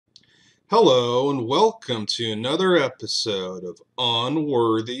Hello, and welcome to another episode of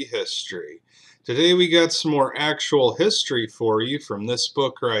Unworthy History. Today we got some more actual history for you from this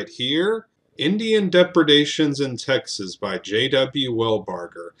book right here, Indian Depredations in Texas by J.W.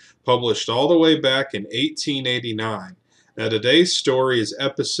 Wellbarger, published all the way back in 1889. Now today's story is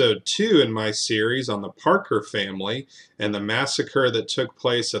episode 2 in my series on the Parker family and the massacre that took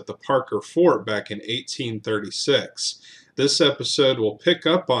place at the Parker Fort back in 1836. This episode will pick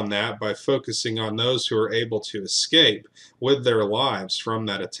up on that by focusing on those who were able to escape with their lives from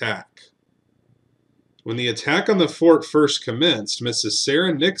that attack. When the attack on the fort first commenced, Mrs.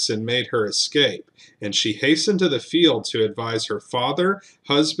 Sarah Nixon made her escape, and she hastened to the field to advise her father,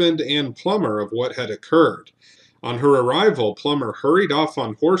 husband, and Plummer of what had occurred. On her arrival, Plummer hurried off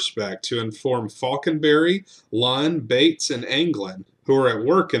on horseback to inform Falconberry, Lunn, Bates, and Anglin, who were at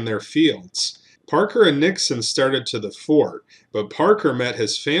work in their fields. Parker and Nixon started to the fort, but Parker met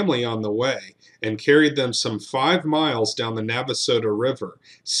his family on the way and carried them some 5 miles down the Navasota River,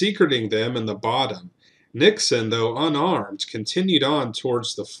 secreting them in the bottom. Nixon, though unarmed, continued on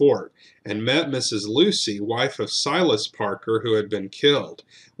towards the fort and met Mrs. Lucy, wife of Silas Parker, who had been killed,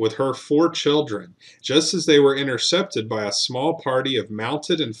 with her 4 children, just as they were intercepted by a small party of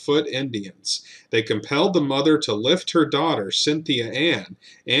mounted and foot Indians. They compelled the mother to lift her daughter, Cynthia Ann,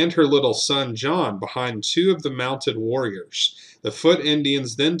 and her little son John behind 2 of the mounted warriors. The foot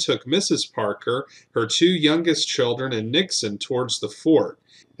Indians then took Mrs. Parker, her 2 youngest children, and Nixon towards the fort.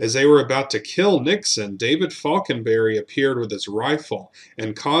 As they were about to kill Nixon, David Falconberry appeared with his rifle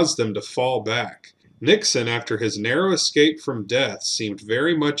and caused them to fall back. Nixon, after his narrow escape from death, seemed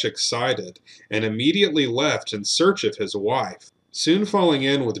very much excited and immediately left in search of his wife, soon falling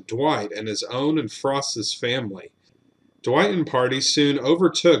in with Dwight and his own and Frost's family. Dwight and party soon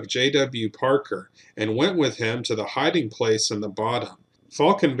overtook J.W. Parker and went with him to the hiding place in the bottom.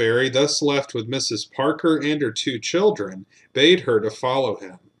 Falconberry, thus left with Mrs. Parker and her 2 children, bade her to follow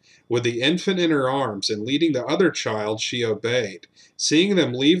him. With the infant in her arms and leading the other child, she obeyed. Seeing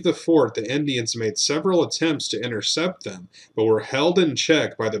them leave the fort, the Indians made several attempts to intercept them, but were held in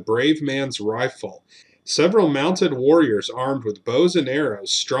check by the brave man's rifle. Several mounted warriors armed with bows and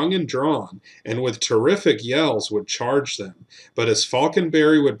arrows, strung and drawn, and with terrific yells would charge them. But as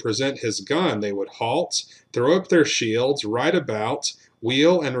Falconberry would present his gun, they would halt, throw up their shields, ride about,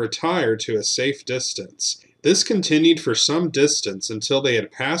 wheel, and retire to a safe distance. This continued for some distance until they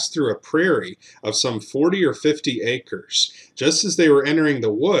had passed through a prairie of some 40 or 50 acres. Just as they were entering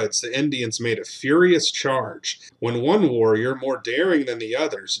the woods, the Indians made a furious charge, when one warrior, more daring than the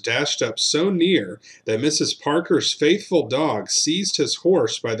others, dashed up so near that Mrs. Parker's faithful dog seized his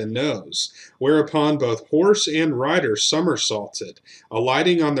horse by the nose, whereupon both horse and rider somersaulted,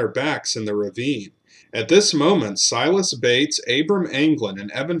 alighting on their backs in the ravine. At this moment, Silas Bates, Abram Anglin, and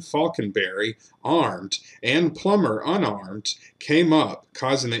Evan Falconberry, armed, and Plummer, unarmed, came up,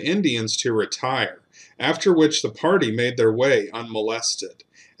 causing the Indians to retire, after which the party made their way unmolested.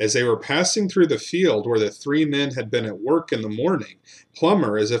 As they were passing through the field where the 3 men had been at work in the morning,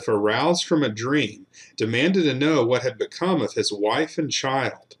 Plummer, as if aroused from a dream, demanded to know what had become of his wife and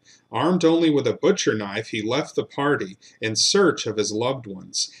child. Armed only with a butcher knife, he left the party in search of his loved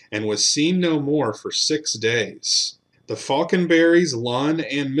ones, and was seen no more for 6 days. The Falconberrys, Lunn,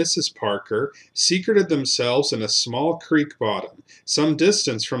 and Mrs. Parker secreted themselves in a small creek bottom, some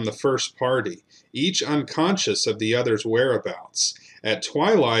distance from the first party, each unconscious of the other's whereabouts. At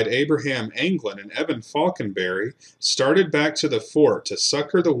twilight, Abraham Anglin and Evan Falconberry started back to the fort to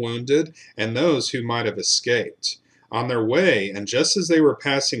succor the wounded and those who might have escaped. On their way, and just as they were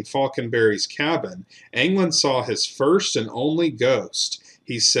passing Falconberry's cabin, Anglin saw his first and only ghost.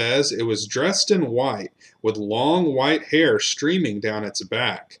 He says it was dressed in white, with long white hair streaming down its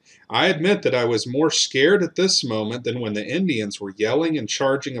back. I admit that I was more scared at this moment than when the Indians were yelling and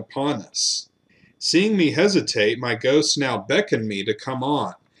charging upon us. Seeing me hesitate, my ghost now beckoned me to come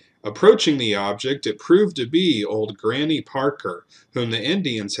on. Approaching the object, it proved to be old Granny Parker, whom the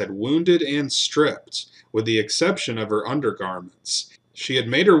Indians had wounded and stripped, with the exception of her undergarments. She had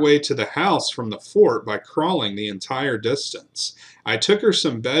made her way to the house from the fort by crawling the entire distance. I took her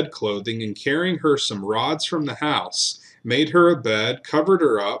some bed clothing, and carrying her some rods from the house, made her a bed, covered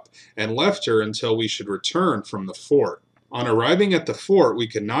her up, and left her until we should return from the fort. On arriving at the fort, we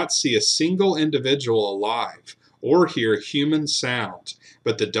could not see a single individual alive, or hear human sound,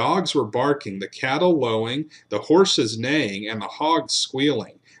 but the dogs were barking, the cattle lowing, the horses neighing, and the hogs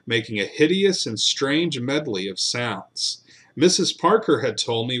squealing, making a hideous and strange medley of sounds. Mrs. Parker had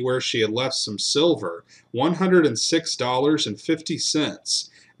told me where she had left some silver, $106.50.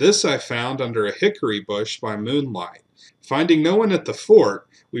 This I found under a hickory bush by moonlight. Finding no one at the fort,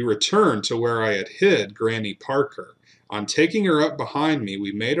 we returned to where I had hid Granny Parker. On taking her up behind me,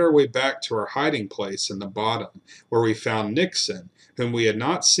 we made our way back to our hiding place in the bottom, where we found Nixon, whom we had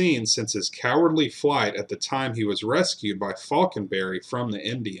not seen since his cowardly flight at the time he was rescued by Falconberry from the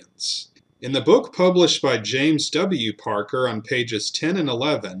Indians. In the book published by James W. Parker on pages 10 and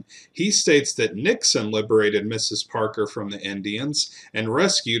 11, he states that Nixon liberated Mrs. Parker from the Indians and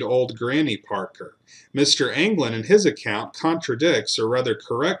rescued old Granny Parker. Mr. Anglin, in his account, contradicts or rather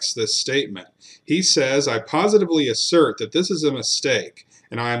corrects this statement. He says, "I positively assert that this is a mistake,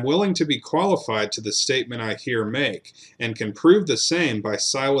 and I am willing to be qualified to the statement I here make, and can prove the same by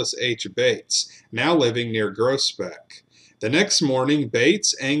Silas H. Bates, now living near Groesbeck." The next morning,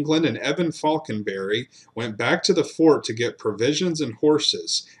 Bates, Anglin, and Evan Falconberry went back to the fort to get provisions and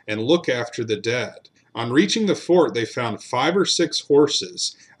horses and look after the dead. On reaching the fort, they found 5 or 6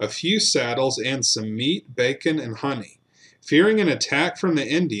 horses, a few saddles, and some meat, bacon, and honey. Fearing an attack from the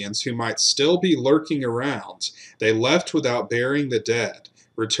Indians who might still be lurking around, they left without burying the dead.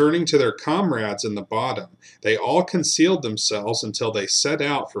 Returning to their comrades in the bottom, they all concealed themselves until they set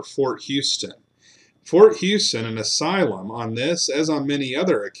out for Fort Houston. Fort Houston, an asylum, on this, as on many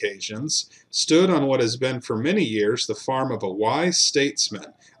other occasions, stood on what has been for many years the farm of a wise statesman,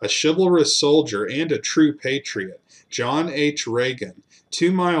 a chivalrous soldier, and a true patriot, John H. Reagan,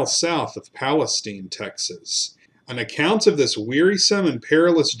 2 miles south of Palestine, Texas. An account of this wearisome and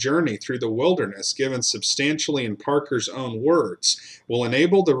perilous journey through the wilderness, given substantially in Parker's own words, will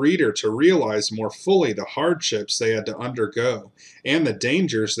enable the reader to realize more fully the hardships they had to undergo and the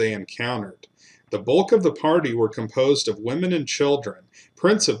dangers they encountered. The bulk of the party were composed of women and children,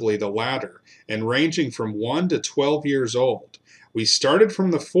 principally the latter, and ranging from 1 to 12 years old. "We started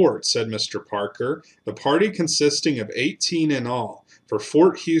from the fort," said Mr. Parker, "the party consisting of 18 in all, for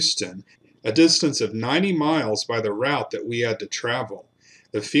Fort Houston, a distance of 90 miles by the route that we had to travel.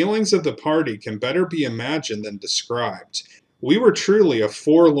 The feelings of the party can better be imagined than described. We were truly a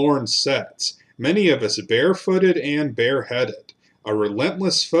forlorn set, many of us barefooted and bareheaded. A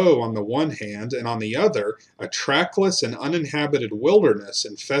relentless foe on the one hand, and on the other, a trackless and uninhabited wilderness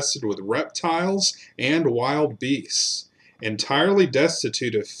infested with reptiles and wild beasts, entirely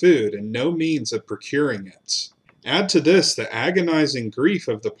destitute of food and no means of procuring it. Add to this the agonizing grief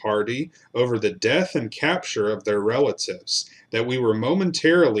of the party over the death and capture of their relatives, that we were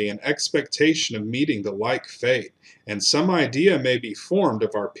momentarily in expectation of meeting the like fate, and some idea may be formed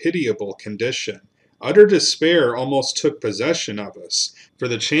of our pitiable condition. Utter despair almost took possession of us, for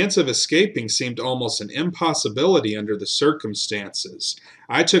the chance of escaping seemed almost an impossibility under the circumstances.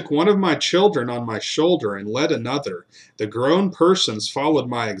 I took one of my children on my shoulder and led another. The grown persons followed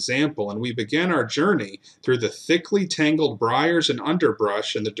my example, and we began our journey through the thickly tangled briars and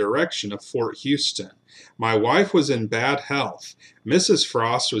underbrush in the direction of Fort Houston. My wife was in bad health. Mrs.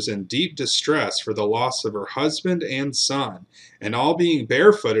 Frost was in deep distress for the loss of her husband and son, and all being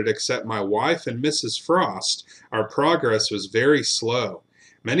barefooted except my wife and Mrs. Frost, our progress was very slow.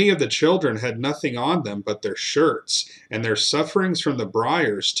 Many of the children had nothing on them but their shirts, and their sufferings from the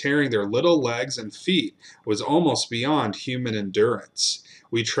briars tearing their little legs and feet was almost beyond human endurance.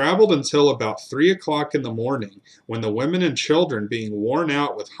 We traveled until about 3 o'clock in the morning, when the women and children being worn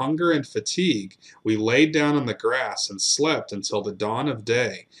out with hunger and fatigue, we laid down on the grass and slept until the dawn of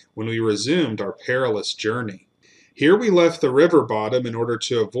day, when we resumed our perilous journey. Here we left the river bottom in order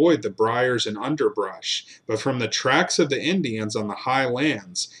to avoid the briars and underbrush, but from the tracks of the Indians on the high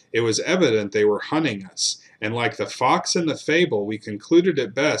lands, it was evident they were hunting us, and like the fox in the fable, we concluded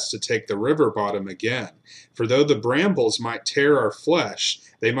it best to take the river bottom again, for though the brambles might tear our flesh,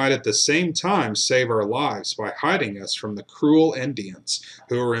 they might at the same time save our lives by hiding us from the cruel Indians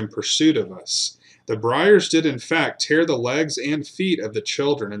who were in pursuit of us. The briars did in fact tear the legs and feet of the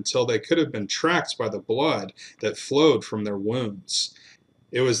children until they could have been tracked by the blood that flowed from their wounds.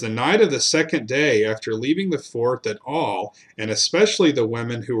 It was the night of the second day after leaving the fort that all, and especially the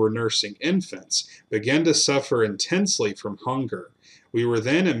women who were nursing infants, began to suffer intensely from hunger. We were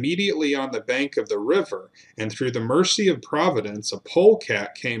then immediately on the bank of the river, and through the mercy of Providence, a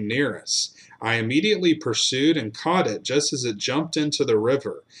polecat came near us. I immediately pursued and caught it just as it jumped into the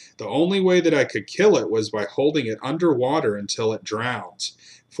river. The only way that I could kill it was by holding it under water until it drowned.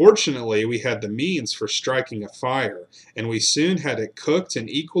 Fortunately, we had the means for striking a fire, and we soon had it cooked and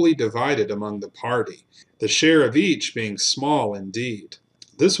equally divided among the party, the share of each being small indeed.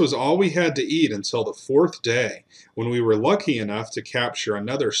 This was all we had to eat until the 4th day, when we were lucky enough to capture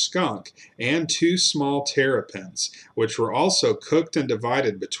another skunk and 2 small terrapins, which were also cooked and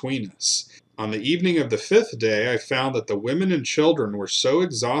divided between us. On the evening of the fifth day, I found that the women and children were so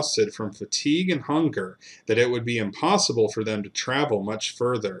exhausted from fatigue and hunger that it would be impossible for them to travel much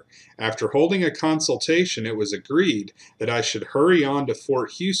further. After holding a consultation, it was agreed that I should hurry on to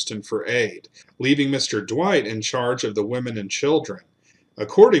Fort Houston for aid, leaving Mr. Dwight in charge of the women and children.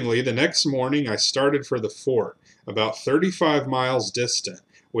 Accordingly, the next morning I started for the fort, about 35 miles distant,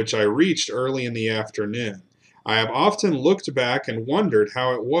 which I reached early in the afternoon. I have often looked back and wondered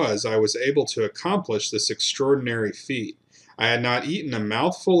how it was I was able to accomplish this extraordinary feat. I had not eaten a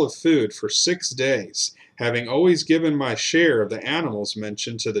mouthful of food for 6 days, having always given my share of the animals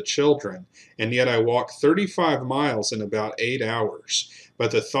mentioned to the children, and yet I walked 35 miles in about 8 hours. But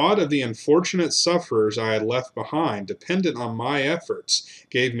the thought of the unfortunate sufferers I had left behind, dependent on my efforts,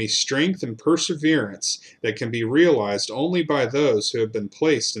 gave me strength and perseverance that can be realized only by those who have been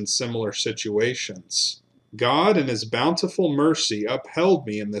placed in similar situations. God in His bountiful mercy upheld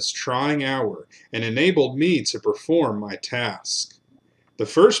me in this trying hour and enabled me to perform my task. The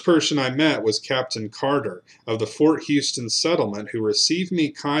first person I met was Captain Carter of the Fort Houston settlement, who received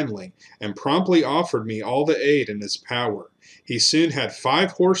me kindly and promptly offered me all the aid in his power. He soon had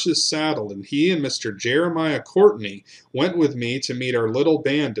 5 horses saddled, and he and Mr. Jeremiah Courtney went with me to meet our little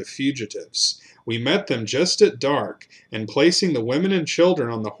band of fugitives. We met them just at dark, and placing the women and children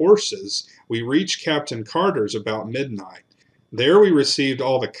on the horses, we reached Captain Carter's about midnight. There we received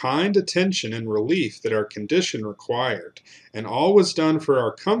all the kind attention and relief that our condition required, and all was done for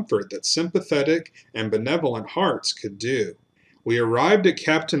our comfort that sympathetic and benevolent hearts could do. We arrived at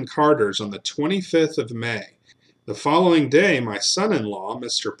Captain Carter's on the 25th of May. The following day, my son-in-law,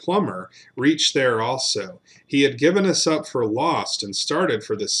 Mr. Plummer, reached there also. He had given us up for lost and started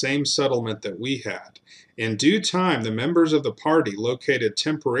for the same settlement that we had. In due time, the members of the party located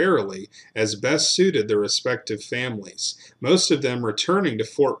temporarily as best suited their respective families, most of them returning to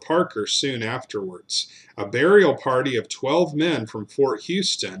Fort Parker soon afterwards. A burial party of 12 men from Fort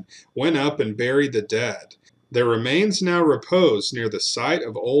Houston went up and buried the dead. Their remains now repose near the site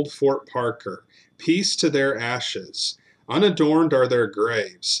of old Fort Parker. Peace to their ashes. Unadorned are their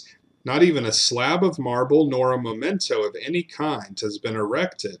graves. Not even a slab of marble nor a memento of any kind has been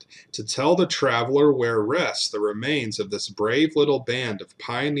erected to tell the traveler where rest the remains of this brave little band of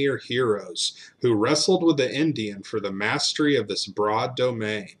pioneer heroes who wrestled with the Indian for the mastery of this broad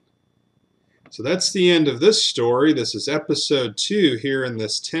domain. So that's the end of this story. This is episode 2 here in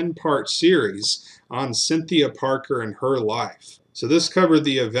this 10-part series on Cynthia Parker and her life. So this covered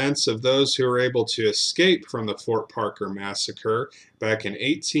the events of those who were able to escape from the Fort Parker Massacre back in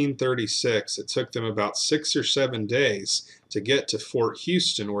 1836. It took them about 6 or 7 days to get to Fort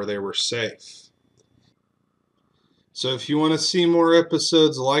Houston where they were safe. So if you want to see more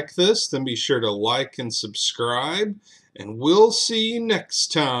episodes like this, then be sure to like and subscribe. And we'll see you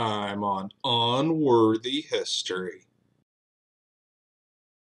next time on Unworthy History.